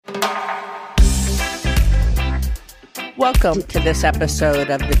Welcome to this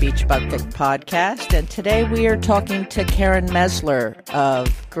episode of the Beach Bucket Podcast, and today we are talking to Karen Mesler of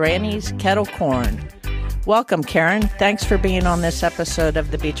Granny's Kettle Korn. Welcome, Karen. Thanks for being on this episode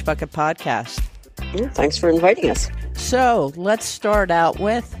of the Beach Bucket Podcast. Yeah, thanks for inviting us. So let's start out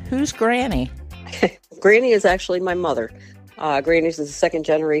with, who's Granny? Granny is actually my mother. Granny's is a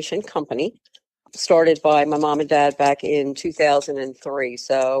second-generation company, started by my mom and dad back in 2003.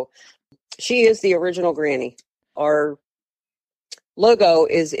 So she is the original Granny. Our logo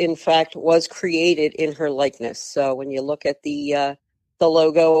was created in her likeness. So when you look at the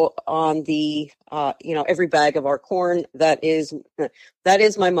logo on the every bag of our corn, that is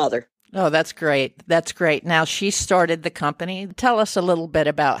my mother. Oh, that's great. That's great. Now, she started the company. Tell us a little bit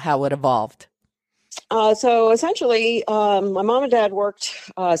about how it evolved. So essentially, my mom and dad worked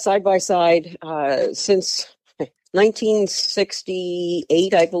side by side since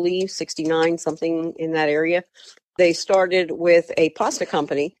 1968, I believe, 69, something in that area. They started with a pasta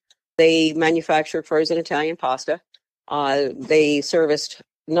company. They manufactured frozen Italian pasta. They serviced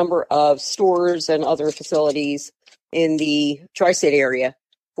a number of stores and other facilities in the tri-state area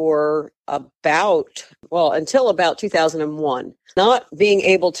for until about 2001. Not being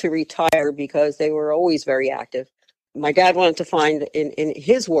able to retire because they were always very active. My dad wanted to find, in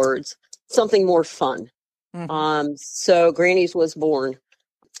his words, something more fun. Mm-hmm. So Granny's was born.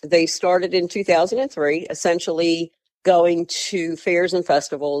 They started in 2003, essentially going to fairs and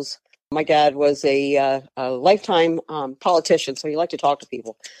festivals. My dad was a lifetime politician, so he liked to talk to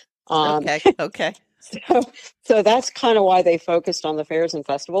people. Okay. So that's kind of why they focused on the fairs and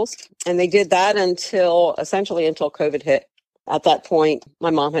festivals. And they did that until COVID hit. At that point, my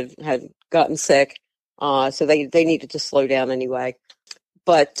mom had gotten sick, so they needed to slow down anyway.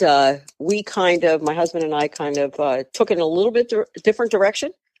 But my husband and I took it in a little bit different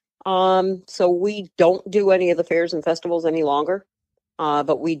direction. So we don't do any of the fairs and festivals any longer,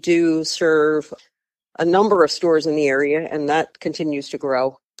 but we do serve a number of stores in the area, and that continues to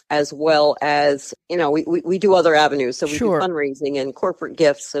grow, as well as, we do other avenues. So we do fundraising and corporate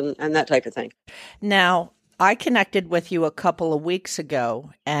gifts and that type of thing. Now, I connected with you a couple of weeks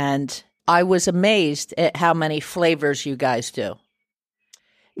ago, and I was amazed at how many flavors you guys do.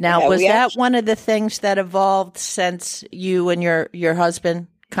 Now, was that one of the things that evolved since you and your husband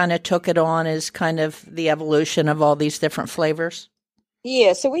kind of took it on, as kind of the evolution of all these different flavors?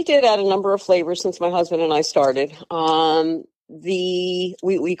 Yeah, so we did add a number of flavors since my husband and I started. We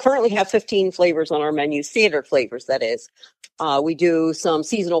currently have 15 flavors on our menu, standard flavors, that is. We do some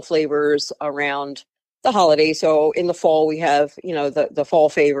seasonal flavors around the holidays. So in the fall, we have, the fall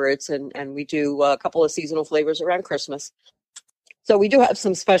favorites, and we do a couple of seasonal flavors around Christmas. So we do have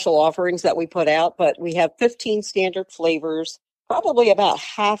some special offerings that we put out, but we have 15 standard flavors, probably about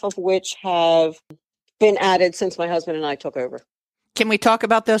half of which have been added since my husband and I took over. Can we talk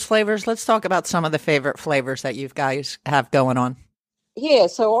about those flavors? Let's talk about some of the favorite flavors that you guys have going on. Yeah,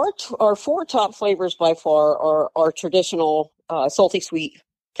 so our four top flavors by far are our traditional salty sweet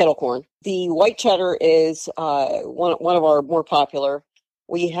kettle corn. The white cheddar is one of our more popular.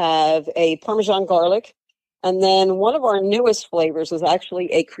 We have a Parmesan garlic. And then one of our newest flavors is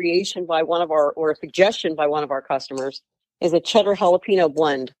actually a creation by a suggestion by one of our customers, is a cheddar jalapeno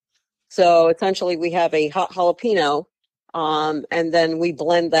blend. So essentially we have a hot jalapeno, and then we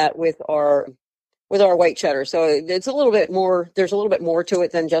blend that with our white cheddar. So it's a little bit more, there's a little bit more to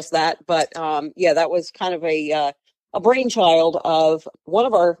it than just that. But that was kind of a brainchild of one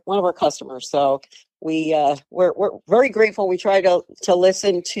of our customers. So we're very grateful. We try to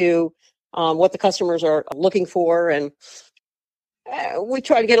listen to what the customers are looking for, and we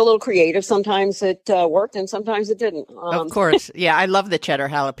try to get a little creative. Sometimes it worked and sometimes it didn't. Of course. Yeah, I love the cheddar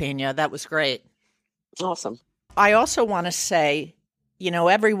jalapeno. That was great. Awesome. I also want to say,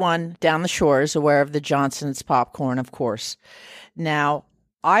 everyone down the shore is aware of the Johnson's popcorn, of course. Now,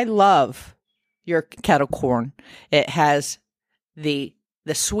 I love your kettle corn. It has the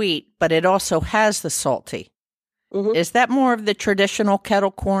sweet, but it also has the salty. Mm-hmm. Is that more of the traditional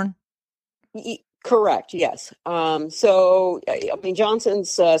kettle corn? Correct. Yes. Johnson's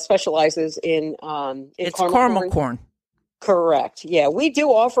specializes in it's caramel corn. Correct. Yeah, we do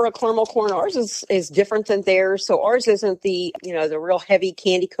offer a caramel corn. Ours is different than theirs. So ours isn't the real heavy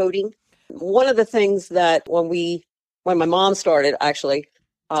candy coating. One of the things that when my mom started, actually,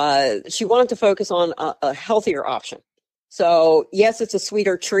 she wanted to focus on a healthier option. So yes, it's a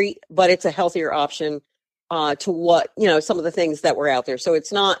sweeter treat, but it's a healthier option to what some of the things that were out there. So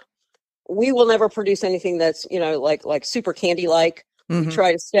it's not. We will never produce anything that's, like super candy-like. Mm-hmm. We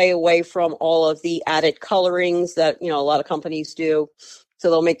try to stay away from all of the added colorings that, a lot of companies do. So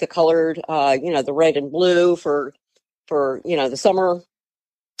they'll make the colored, the red and blue for for, the summer.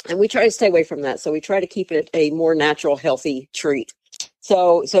 And we try to stay away from that. So we try to keep it a more natural, healthy treat.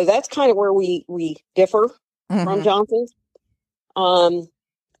 So that's kind of where we differ from Johnson's. And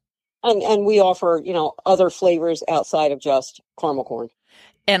we offer, other flavors outside of just caramel corn.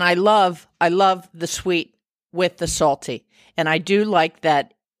 And I love the sweet with the salty. And I do like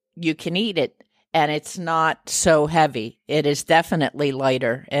that you can eat it and it's not so heavy. It is definitely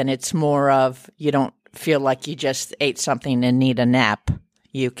lighter, and it's more of, you don't feel like you just ate something and need a nap.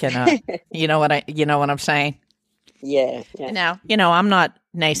 You can, you know what I'm saying? Yeah. Now, I'm not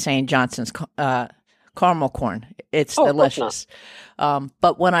naysaying Johnson's caramel corn. It's delicious.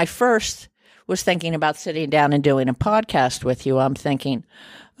 But when I first was thinking about sitting down and doing a podcast with you, I'm thinking,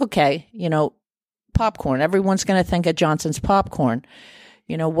 okay, popcorn. Everyone's going to think of Johnson's popcorn.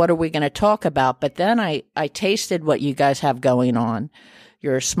 What are we going to talk about? But then I tasted what you guys have going on.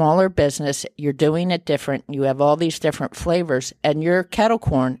 You're a smaller business. You're doing it different. You have all these different flavors, and your kettle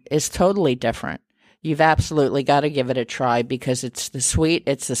corn is totally different. You've absolutely got to give it a try because it's the sweet,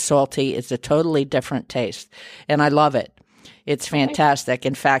 it's the salty, it's a totally different taste. And I love it. It's fantastic.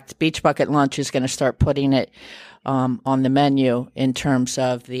 In fact, Beach Bucket Lunch is going to start putting it on the menu in terms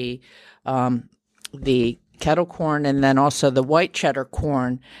of the kettle corn and then also the white cheddar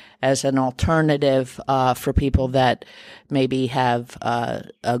corn as an alternative for people that maybe have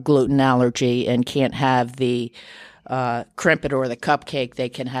a gluten allergy and can't have the crimpet or the cupcake. They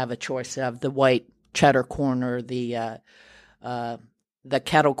can have a choice of the white cheddar corn or the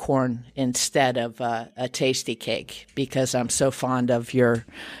kettle corn instead of a tasty cake, because I'm so fond of your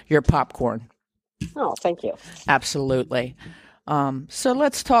popcorn. Oh, thank you. Absolutely. So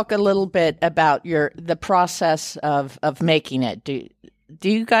let's talk a little bit about the process of making it. Do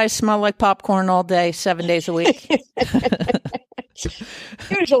you guys smell like popcorn all day, 7 days a week?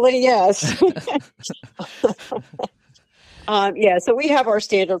 Usually, yes. So we have our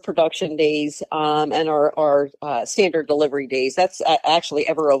standard production days and our standard delivery days. That's actually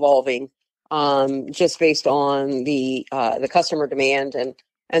ever evolving, just based on the customer demand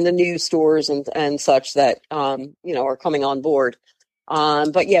and the new stores and such that are coming on board.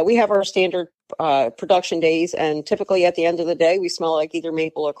 But yeah, we have our standard production days, and typically at the end of the day, we smell like either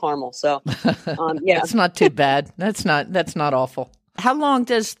maple or caramel. So yeah, that's not too bad. That's not awful. How long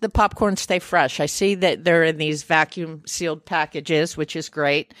does the popcorn stay fresh? I see that they're in these vacuum sealed packages, which is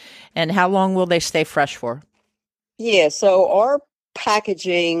great. And how long will they stay fresh for? Yeah, so our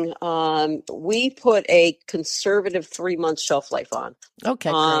packaging, we put a conservative 3-month shelf life on.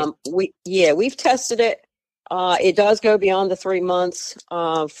 Okay, great. We've tested it. It does go beyond the 3 months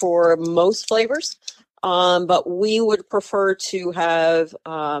for most flavors. But we would prefer to have,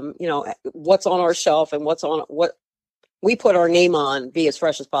 what's on our shelf and what we put our name on be as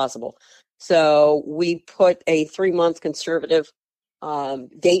fresh as possible. So we put a 3-month conservative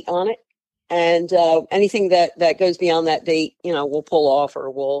date on it. And anything that goes beyond that date, we'll pull off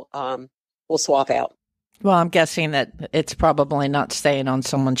or we'll swap out. Well, I'm guessing that it's probably not staying on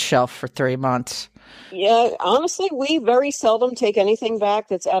someone's shelf for 3 months. Yeah, honestly, we very seldom take anything back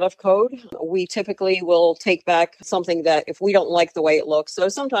that's out of code. We typically will take back something that if we don't like the way it looks. So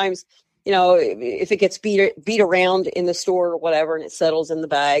sometimes, if it gets beat around in the store or whatever, and it settles in the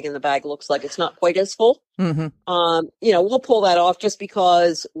bag and the bag looks like it's not quite as full, we'll pull that off just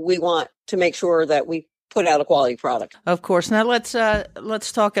because we want to make sure that we put out a quality product. Of course. Now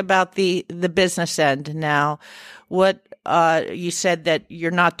let's talk about the business end now. What you said that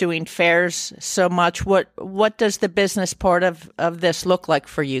you're not doing fairs so much. What does the business part of this look like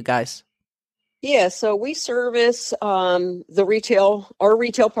for you guys? Yeah, so we service our retail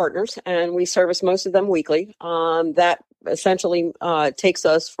partners, and we service most of them weekly. That essentially takes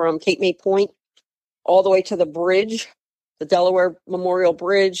us from Cape May Point all the way to the bridge, the Delaware Memorial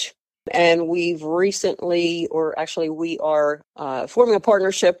Bridge. And we've recently, or actually we are forming a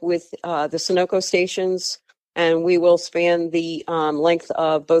partnership with the Sunoco stations, and we will span the length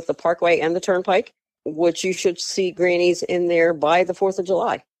of both the Parkway and the Turnpike, which you should see grannies in there by the 4th of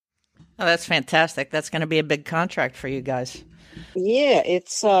July. Oh, that's fantastic. That's going to be a big contract for you guys. Yeah,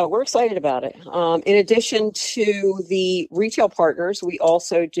 we're excited about it. In addition to the retail partners, we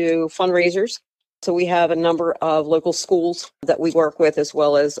also do fundraisers. So we have a number of local schools that we work with, as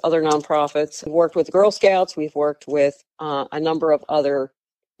well as other nonprofits. We've worked with Girl Scouts. We've worked with a number of other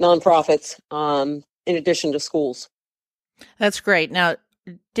nonprofits in addition to schools. That's great. Now,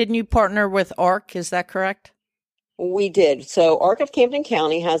 didn't you partner with ARC? Is that correct? We did. So ARC of Camden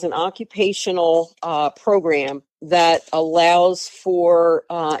County has an occupational program that allows for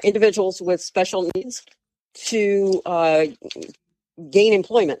individuals with special needs to gain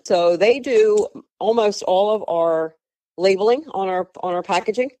employment. So they do almost all of our labeling on our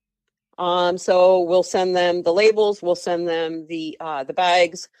packaging. So we'll send them the labels, we'll send them the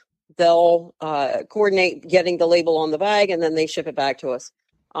bags. They'll coordinate getting the label on the bag, and then they ship it back to us.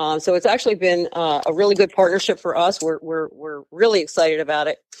 So it's actually been a really good partnership for us. We're really excited about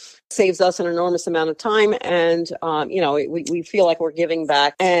it. Saves us an enormous amount of time, and we feel like we're giving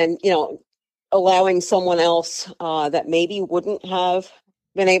back, and allowing someone else that maybe wouldn't have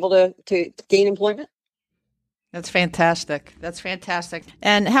been able to gain employment. That's fantastic. That's fantastic.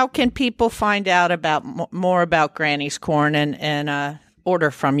 And how can people find out about more about Granny's Korn and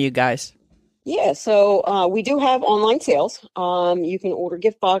order from you guys? Yeah, so we do have online sales. You can order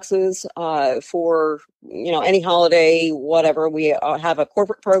gift boxes for any holiday, whatever. We have a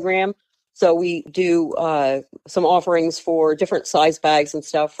corporate program, so we do some offerings for different size bags and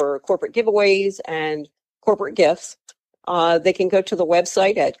stuff for corporate giveaways and corporate gifts. They can go to the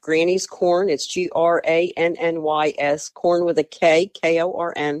website at Granny's Korn. It's GRANNYS, Korn with a K,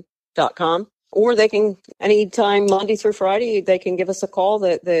 KORN.com. Or they can, anytime Monday through Friday, they can give us a call.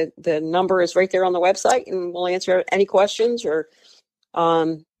 The number is right there on the website, and we'll answer any questions or,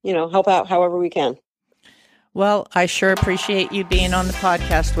 help out however we can. Well, I sure appreciate you being on the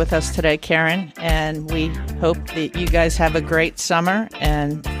podcast with us today, Karen, and we hope that you guys have a great summer,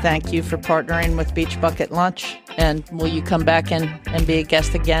 and thank you for partnering with Beach Bucket Lunch. And will you come back and be a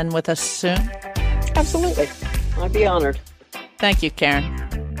guest again with us soon? Absolutely. I'd be honored. Thank you, Karen.